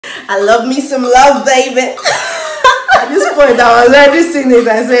I love me some love, baby. At this point, I was already seeing it.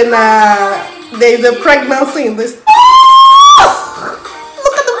 I said, nah, there's a pregnancy in this. Look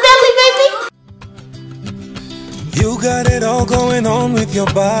at the belly, baby. You got it all going on with your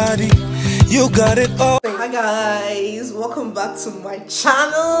body. You got it all. Hi guys, welcome back to my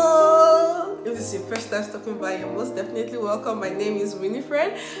channel. If this is your first time stopping by, you're most definitely welcome. My name is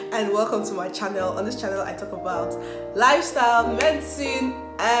Winifred and welcome to my channel. On this channel I talk about lifestyle, medicine,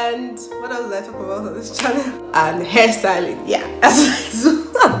 and what else do I talk about on this channel? And hairstyling. Yeah, that's what I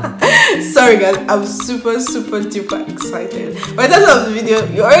do. Sorry guys, I'm super duper excited. By the end of the video,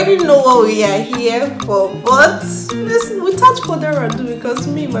 you already know what we are here for, but listen, without further ado, because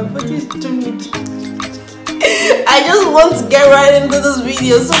my body is doing it. I just want to get right into this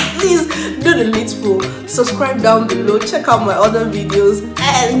video, so please do the needful. Subscribe down below, check out my other videos,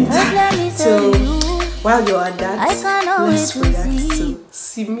 and so while you're at that, let's react to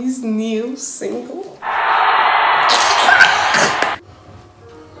SIMI's new single.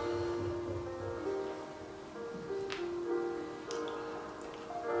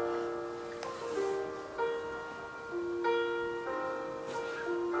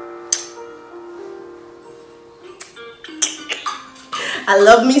 I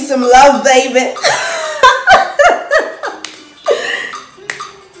love me some love, baby.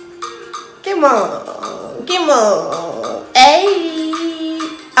 Come on. Hey,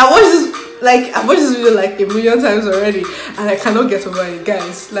 I watched this video like a million times already, and I cannot get over it,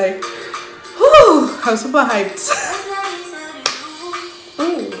 guys. Like, whew, I'm super hyped.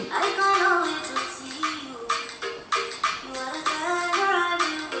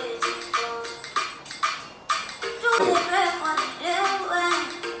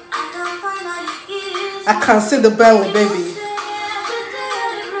 I can see the belly, baby.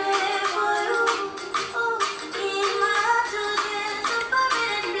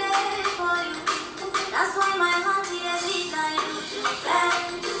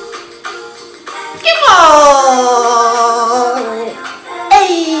 Come on! Hey,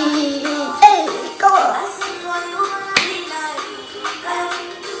 come on!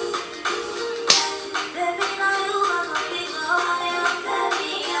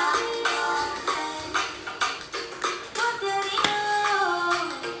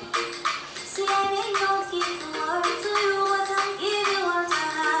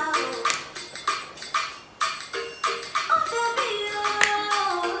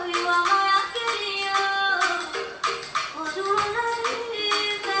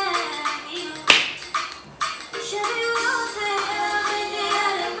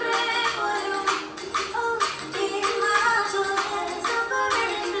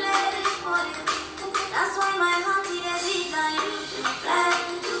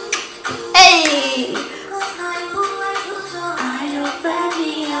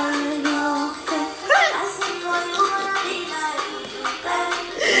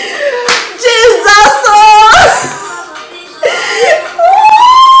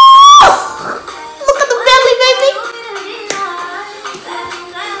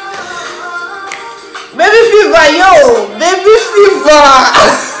 Baby fever.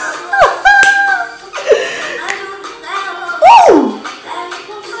 Woo!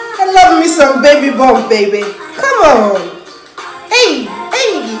 I love me some baby bump, baby. Come on. Hey,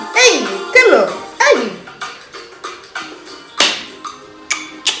 come on.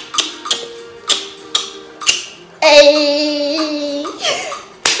 Hey.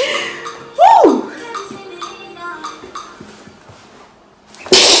 Woo!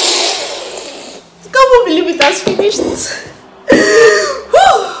 I can't believe it has finished.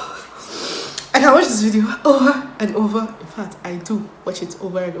 I can watch this video over and over. In fact, I do watch it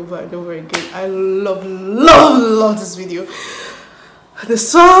over and over and over again. I love this video. The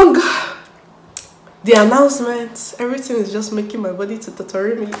song, the announcements, everything is just making my body to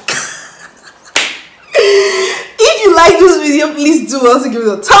me. If you like this video, please do also give it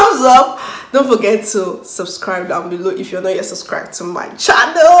a thumbs up. Don't forget to subscribe down below if you're not yet subscribed to my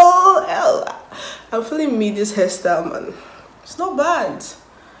channel. I'm feeling me this hairstyle, man. It's not bad.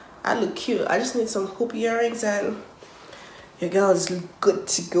 I look cute. I just need some hoop earrings and your girl is good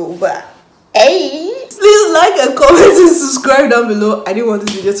to go. But hey, please like and comment and subscribe down below. I didn't want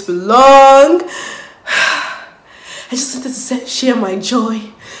this video to be long. I just wanted to share my joy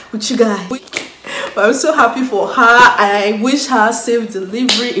with you guys. But I'm so happy for her. I wish her safe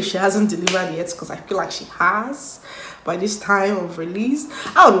delivery if she hasn't delivered yet, because I feel like she has. by this time of release.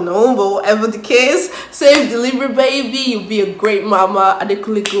 I don't know, but whatever the case, safe delivery, baby. You'll be a great mama.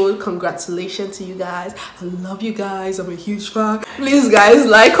 Adekunle Gold, congratulations to you guys. I love you guys. I'm a huge fan. Please guys,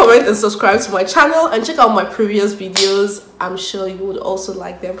 like, comment and subscribe to my channel and check out my previous videos. I'm sure you would also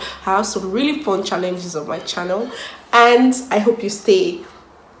like them. I have some really fun challenges on my channel and I hope you stay.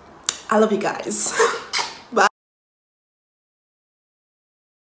 I love you guys.